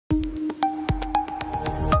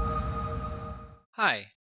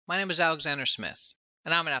Hi, my name is Alexander Smith,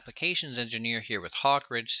 and I'm an applications engineer here with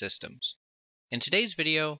Hawkeridge Systems. In today's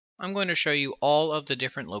video, I'm going to show you all of the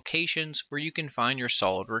different locations where you can find your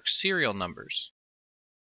SOLIDWORKS serial numbers.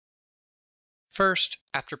 First,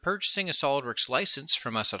 after purchasing a SOLIDWORKS license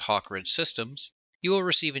from us at Hawkeridge Systems, you will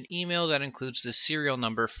receive an email that includes the serial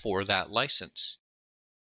number for that license.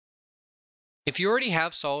 If you already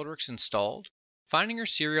have SOLIDWORKS installed, finding your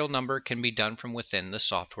serial number can be done from within the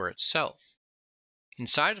software itself.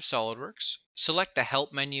 Inside of SOLIDWORKS, select the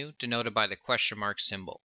Help menu denoted by the question mark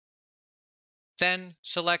symbol. Then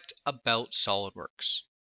select About SOLIDWORKS,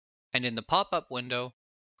 and in the pop-up window,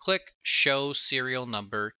 click Show Serial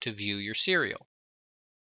Number to view your serial.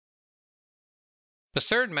 The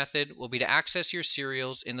third method will be to access your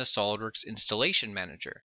serials in the SOLIDWORKS Installation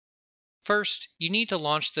Manager. First, you need to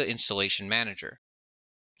launch the Installation Manager.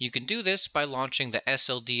 You can do this by launching the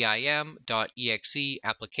sldim.exe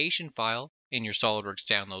application file in your SOLIDWORKS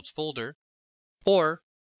Downloads folder, or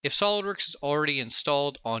if SOLIDWORKS is already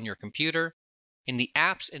installed on your computer, in the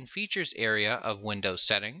Apps and Features area of Windows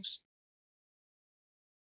Settings,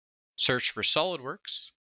 search for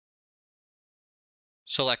SOLIDWORKS,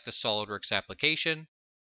 select the SOLIDWORKS application,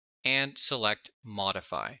 and select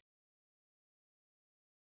Modify.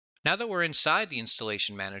 Now that we're inside the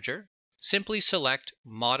Installation Manager, simply select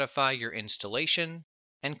Modify your installation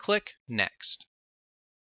and click Next.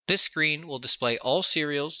 This screen will display all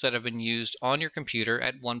serials that have been used on your computer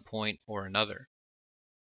at one point or another.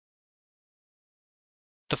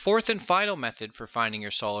 The fourth and final method for finding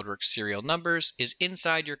your SOLIDWORKS serial numbers is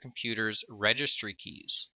inside your computer's registry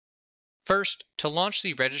keys. First, to launch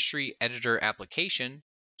the Registry Editor application,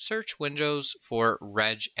 search Windows for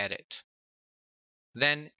Regedit.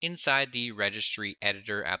 Then, inside the Registry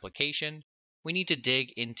Editor application, we need to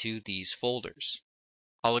dig into these folders.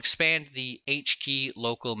 I'll expand the HKey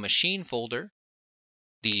local machine folder,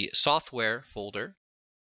 the software folder,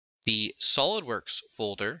 the SOLIDWORKS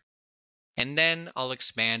folder, and then I'll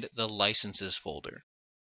expand the licenses folder.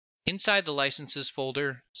 Inside the licenses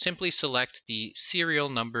folder, simply select the serial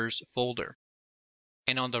numbers folder.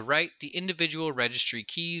 And on the right, the individual registry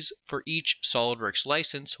keys for each SOLIDWORKS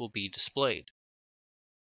license will be displayed.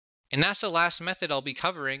 And that's the last method I'll be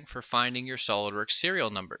covering for finding your SOLIDWORKS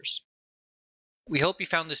serial numbers. We hope you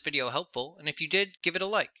found this video helpful, and if you did, give it a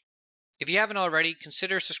like. If you haven't already,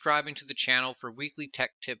 consider subscribing to the channel for weekly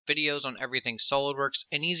tech tip videos on everything SOLIDWORKS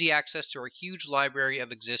and easy access to our huge library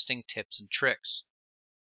of existing tips and tricks.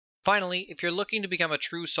 Finally, if you're looking to become a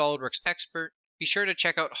true SOLIDWORKS expert, be sure to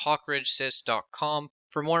check out hawkeridgesys.com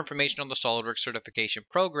for more information on the SOLIDWORKS certification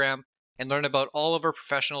program and learn about all of our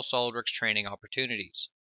professional SOLIDWORKS training opportunities.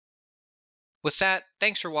 With that,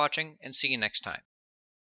 thanks for watching and see you next time.